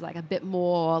is like a bit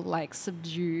more like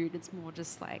subdued. It's more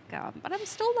just like, but I'm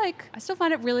still like, I still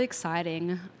find it really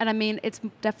exciting. And I mean, it's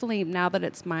definitely, now that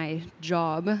it's my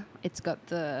job, it's got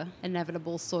the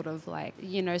inevitable sort of like,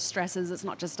 you know, stresses. It's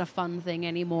not just a fun thing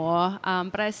anymore.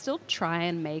 But I still try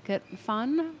and make it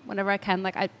fun whenever I can.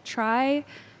 Like I try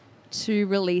to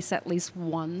release at least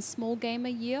one small game a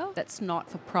year that's not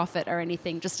for profit or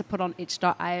anything, just to put on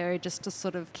itch.io, just to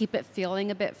sort of keep it feeling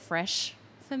a bit fresh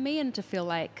for me and to feel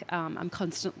like I'm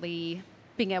constantly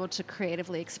being able to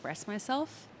creatively express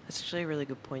myself. That's actually a really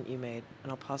good point you made,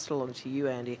 and I'll pass it along to you,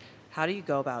 Andy. How do you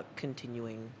go about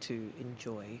continuing to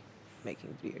enjoy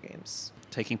making video games?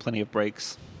 Taking plenty of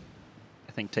breaks.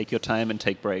 I think take your time and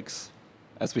take breaks.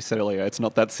 As we said earlier, it's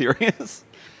not that serious.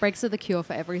 Breaks are the cure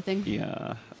for everything.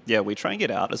 Yeah, we try and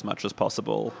get out as much as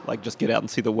possible. Like, just get out and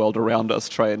see the world around us.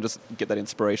 Try and just get that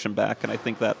inspiration back. And I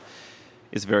think that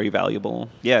is very valuable.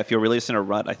 Yeah, if you're really just in a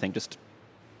rut, I think just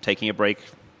taking a break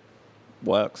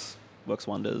works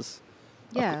wonders.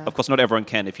 Yeah. Of course, not everyone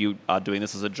can. If you are doing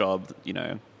this as a job, you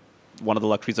know, one of the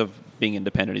luxuries of being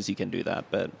independent is you can do that.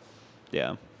 But,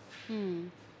 yeah.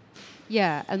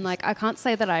 Yeah, and like I can't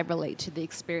say that I relate to the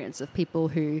experience of people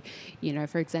who, you know,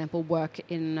 for example, work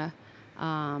in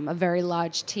a very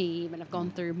large team and have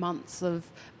gone through months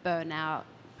of burnout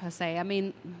per se. I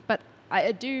mean, but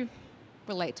I do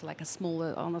relate to like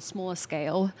on a smaller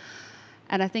scale,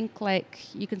 and I think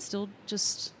like you can still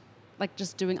just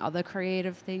doing other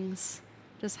creative things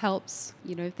just helps.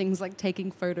 You know, things like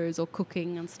taking photos or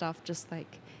cooking and stuff. Just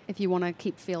like if you want to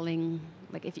keep feeling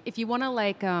like if you want to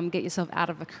like get yourself out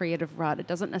of a creative rut, it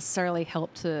doesn't necessarily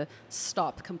help to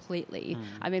stop completely.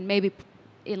 I mean, maybe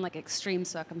in like extreme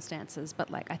circumstances, but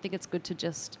like I think it's good to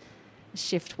just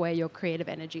shift where your creative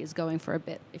energy is going for a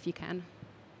bit if you can.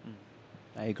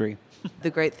 I agree. The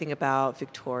great thing about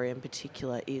Victoria in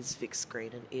particular is Vic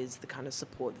Screen and is the kind of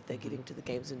support that they're giving to the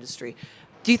games industry.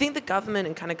 Do you think the government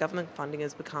and kind of government funding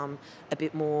has become a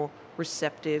bit more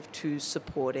receptive to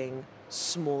supporting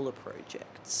smaller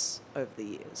projects over the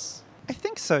years? I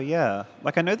think so, yeah.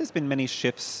 Like, I know there's been many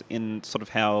shifts in sort of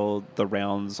how the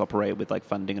rounds operate with, like,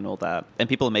 funding and all that. And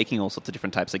people are making all sorts of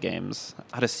different types of games.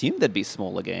 I'd assume there'd be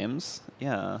smaller games.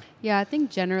 Yeah. Yeah, I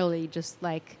think generally just,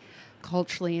 like,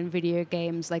 culturally in video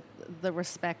games, like, the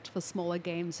respect for smaller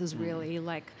games has really,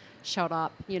 like, shot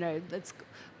up. You know, it's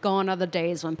gone other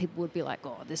days when people would be like,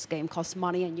 oh, this game costs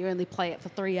money and you only play it for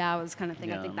 3 hours kind of thing.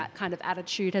 Yeah. I think that kind of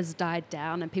attitude has died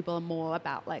down and people are more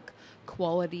about, like,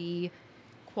 quality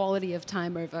of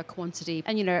time over quantity.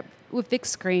 And, you know, with Vic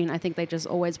Screen, I think they just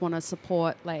always want to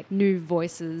support, like, new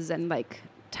voices and, like,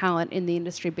 talent in the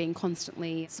industry being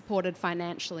constantly supported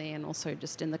financially and also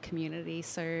just in the community.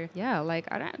 So, yeah, like,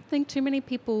 I don't think too many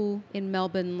people in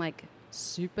Melbourne, like,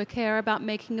 super care about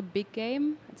making a big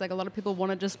game. It's like a lot of people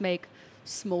want to just make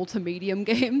small to medium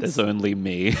games. There's only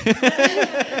me.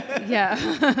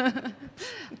 Yeah.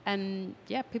 And,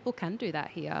 yeah, people can do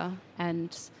that here.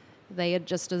 And they are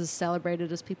just as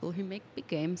celebrated as people who make big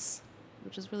games,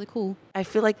 which is really cool. I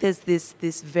feel like there's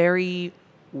this very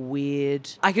weird,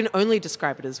 I can only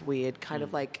describe it as weird, kind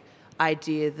of like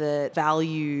idea that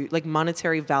value, like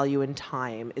monetary value and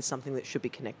time is something that should be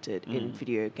connected in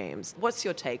video games. What's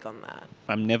your take on that?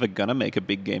 I'm never gonna make a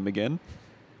big game again.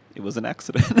 It was an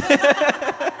accident.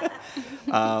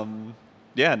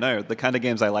 Yeah, no, the kind of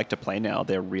games I like to play now,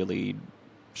 they're really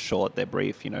short, they're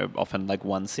brief, you know, often like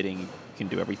one sitting you can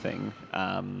do everything.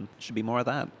 Should be more of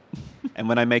that. And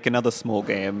when I make another small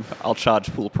game, I'll charge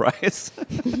full price.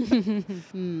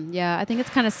 Yeah, I think it's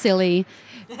kind of silly.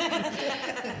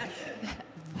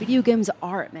 Video games are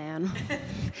art, man.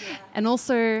 And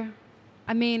also,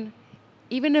 I mean,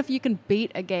 even if you can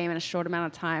beat a game in a short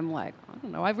amount of time, like, I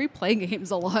don't know, I replay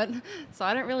games a lot, so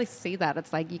I don't really see that.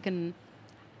 It's like you can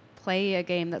play a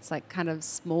game that's like kind of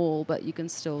small, but you can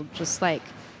still just like,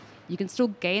 you can still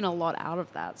gain a lot out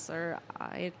of that. So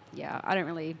I don't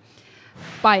really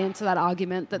buy into that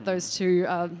argument that those two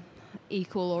are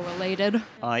equal or related.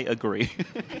 I agree.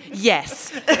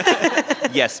 Yes.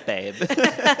 Yes, babe.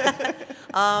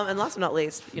 And last but not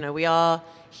least, you know, we are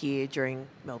here during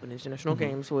Melbourne International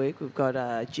Games Week. We've got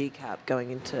GCAP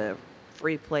going into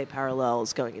free play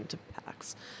parallels, going into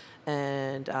PAX.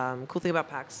 And cool thing about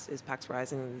PAX is PAX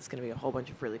Rising. There's going to be a whole bunch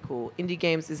of really cool indie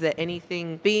games. Is there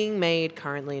anything being made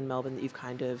currently in Melbourne that you've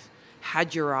kind of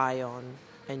had your eye on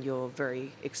and you're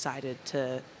very excited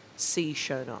to see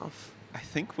shown off? I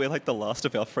think we're like the last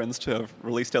of our friends to have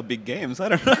released our big games. I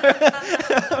don't know.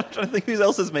 I'm trying to think who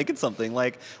else is making something.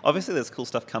 Like, obviously there's cool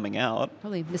stuff coming out.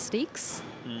 Probably Mystiques.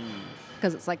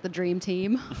 Because it's like the dream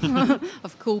team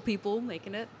of cool people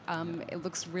making it. It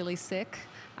looks really sick.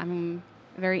 I'm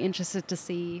very interested to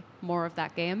see more of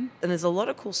that game. And there's a lot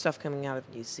of cool stuff coming out of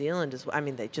New Zealand as well. I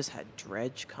mean, they just had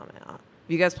Dredge come out. Have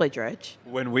you guys played Dredge?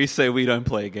 When we say we don't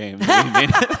play games, what do you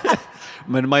mean?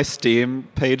 When my Steam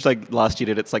page, like last year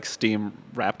did its like Steam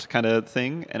Wrapped kind of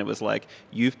thing, and it was like,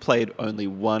 you've played only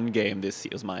one game this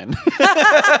year's mine.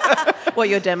 What,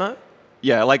 your demo?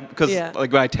 Yeah, like, because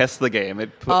like when I test the game,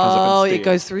 it comes up on Steam. It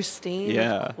goes through Steam?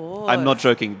 Yeah. I'm not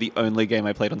joking. The only game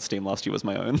I played on Steam last year was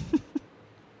my own.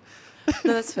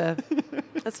 No, that's fair.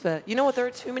 That's fair. You know what? There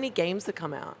are too many games that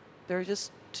come out. There are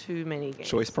just too many games.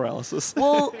 Choice paralysis.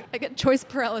 Well, I get choice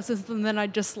paralysis, and then I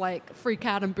just like freak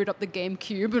out and boot up the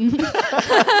GameCube. And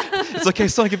it's okay,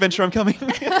 Sonic Adventure, I'm coming.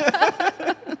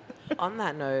 on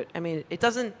that note, I mean, it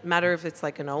doesn't matter if it's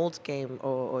like an old game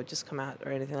or just come out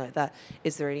or anything like that.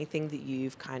 Is there anything that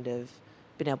you've kind of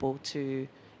been able to,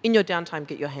 in your downtime,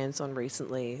 get your hands on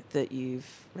recently that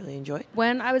you've really enjoyed?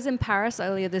 when I was in Paris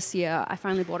earlier this year, I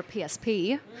finally bought a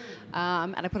PSP,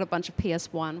 and I put a bunch of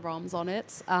PS1 ROMs on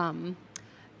it.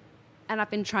 And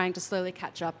I've been trying to slowly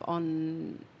catch up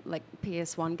on like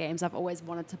PS1 games I've always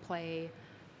wanted to play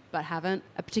but haven't.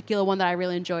 A particular one that I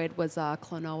really enjoyed was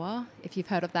Klonoa, if you've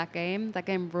heard of that game. That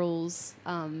game rules.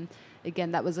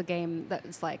 Again, that was a game that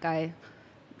was I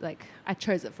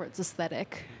chose it for its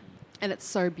aesthetic, and it's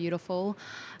so beautiful.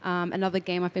 Another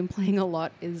game I've been playing a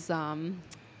lot is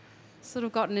sort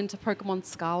of gotten into Pokemon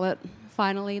Scarlet,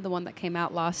 finally, the one that came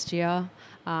out last year.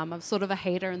 I'm sort of a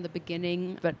hater in the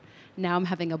beginning, but now I'm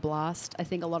having a blast. I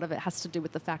think a lot of it has to do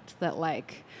with the fact that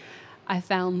I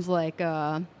found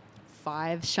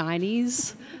 5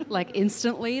 shinies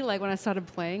instantly when I started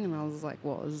playing, and I was like,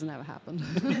 "Whoa, this has never happened."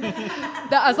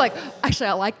 I was like, "Actually,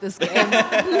 I like this game."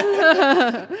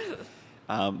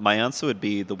 My answer would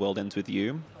be The World Ends With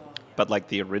You, but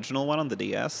the original one on the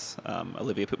DS.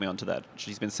 Olivia put me onto that.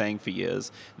 She's been saying for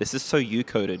years, "This is so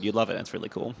you-coded, you love it, and it's really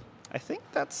cool." I think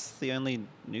that's the only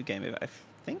new game I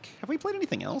think. Have we played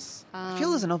anything else? I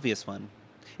feel there's an obvious one.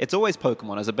 It's always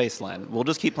Pokemon as a baseline. We'll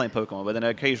just keep playing Pokemon, but then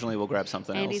occasionally we'll grab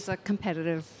something else. Andy's a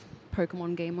competitive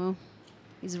Pokemon gamer.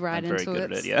 He's right I'm into very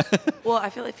good it. at it, yeah. Well,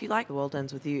 I feel if you like The World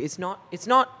Ends With You, it's not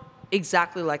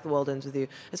exactly like The World Ends With You.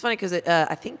 It's funny because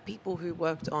I think people who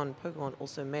worked on Pokemon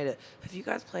also made it. Have you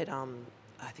guys played, I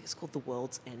think it's called The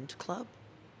World's End Club?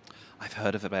 I've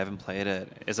heard of it, but I haven't played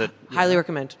it. Is it? Highly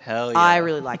recommend. Hell yeah. I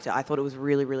really liked it. I thought it was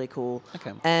really, really cool.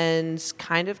 Okay. And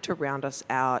kind of to round us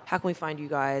out, how can we find you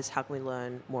guys? How can we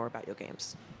learn more about your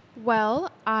games? Well,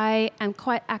 I am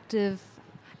quite active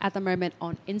at the moment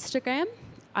on Instagram.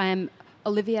 I am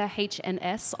Olivia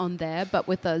HNS on there, but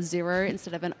with a 0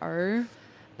 instead of an O,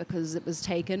 because it was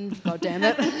taken. God damn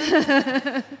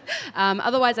it.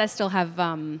 Otherwise, I still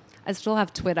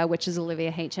have Twitter, which is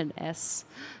Olivia HNS,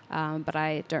 but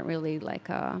I don't really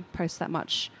post that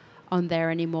much on there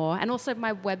anymore. And also,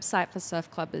 my website for Surf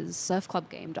Club is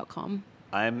surfclubgame.com.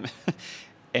 I'm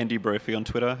Andy Brophy on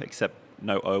Twitter, except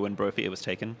no O in Brophy. It was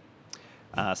taken.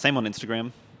 Same on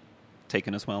Instagram,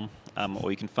 taken as well. Or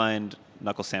you can find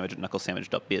Knuckle Sandwich at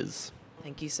knucklesandwich.biz.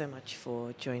 Thank you so much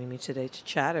for joining me today to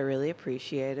chat. I really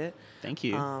appreciate it. Thank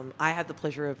you. I had the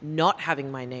pleasure of not having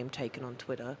my name taken on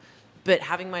Twitter, but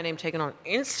having my name taken on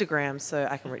Instagram, so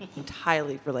I can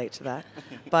entirely relate to that.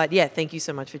 But yeah, thank you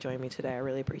so much for joining me today. I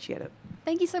really appreciate it.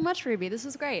 Thank you so much, Ruby. This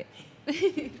was great.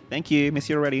 Thank you. Miss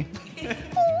you already.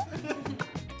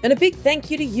 And a big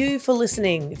thank you to you for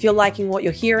listening. If you're liking what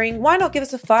you're hearing, why not give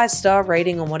us a 5-star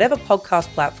rating on whatever podcast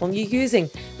platform you're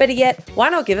using? Better yet, why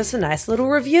not give us a nice little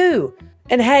review?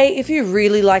 And hey, if you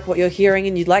really like what you're hearing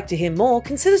and you'd like to hear more,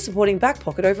 consider supporting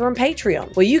Backpocket over on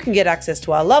Patreon, where you can get access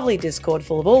to our lovely Discord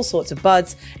full of all sorts of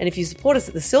buds. And if you support us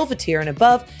at the silver tier and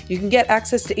above, you can get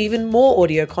access to even more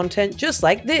audio content just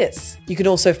like this. You can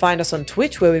also find us on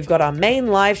Twitch, where we've got our main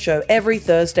live show every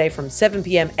Thursday from 7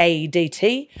 p.m.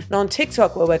 AEDT, and on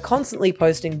TikTok, where we're constantly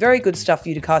posting very good stuff for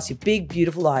you to cast your big,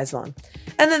 beautiful eyes on.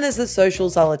 And then there's the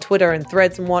socials, a la Twitter and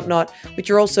Threads and whatnot, which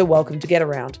you're also welcome to get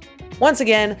around. Once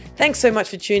again, thanks so much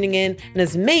for tuning in, and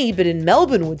as me, but in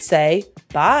Melbourne, would say,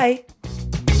 bye.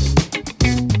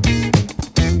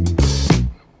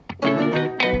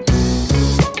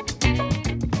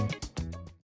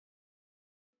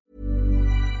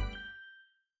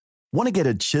 Want to get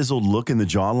a chiseled look in the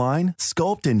jawline?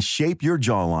 Sculpt and shape your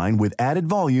jawline with added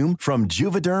volume from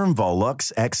Juvederm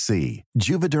Volux XC.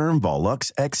 Juvederm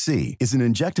Volux XC is an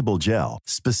injectable gel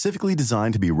specifically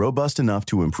designed to be robust enough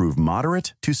to improve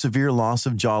moderate to severe loss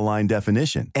of jawline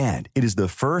definition. And it is the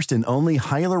first and only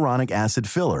hyaluronic acid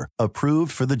filler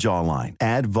approved for the jawline.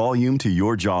 Add volume to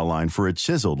your jawline for a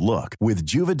chiseled look with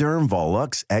Juvederm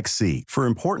Volux XC. For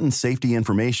important safety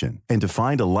information and to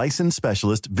find a licensed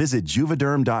specialist, visit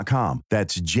juvederm.com Juvederm.com.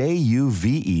 That's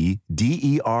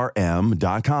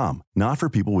JUVEDERM.com. Not for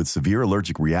people with severe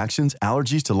allergic reactions,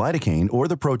 allergies to lidocaine, or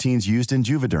the proteins used in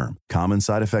Juvederm. Common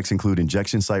side effects include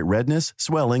injection site redness,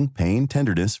 swelling, pain,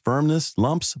 tenderness, firmness,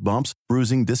 lumps, bumps,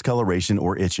 bruising, discoloration,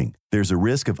 or itching. There's a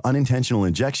risk of unintentional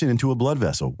injection into a blood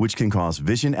vessel, which can cause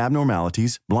vision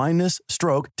abnormalities, blindness,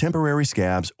 stroke, temporary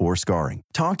scabs, or scarring.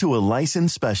 Talk to a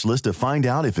licensed specialist to find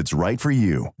out if it's right for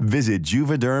you. Visit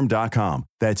Juvederm.com.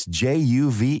 That's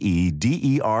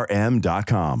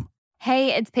JUVEDERM.com.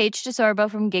 Hey, it's Paige DeSorbo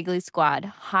from Giggly Squad.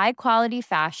 High quality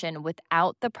fashion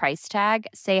without the price tag.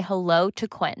 Say hello to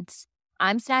Quince.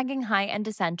 I'm snagging high-end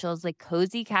essentials like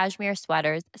cozy cashmere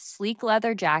sweaters, sleek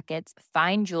leather jackets,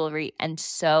 fine jewelry, and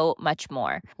so much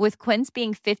more. With Quince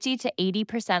being 50 to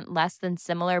 80% less than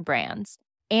similar brands.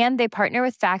 And they partner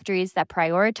with factories that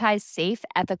prioritize safe,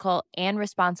 ethical, and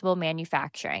responsible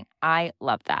manufacturing. I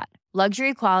love that.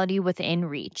 Luxury quality within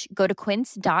reach. Go to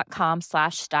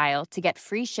quince.com/style to get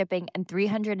free shipping and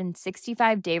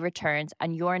 365-day returns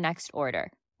on your next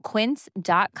order.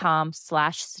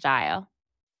 Quince.com/style.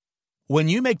 When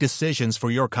you make decisions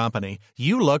for your company,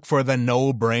 you look for the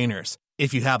no-brainers.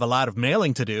 If you have a lot of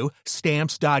mailing to do,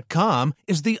 Stamps.com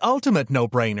is the ultimate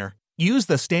no-brainer. Use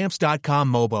the Stamps.com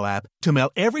mobile app to mail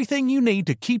everything you need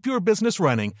to keep your business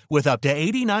running with up to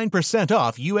 89%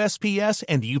 off USPS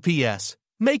and UPS.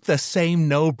 Make the same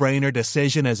no-brainer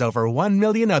decision as over 1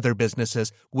 million other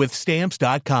businesses with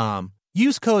Stamps.com.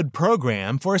 Use code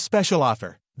PROGRAM for a special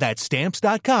offer. That's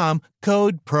Stamps.com,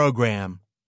 code PROGRAM.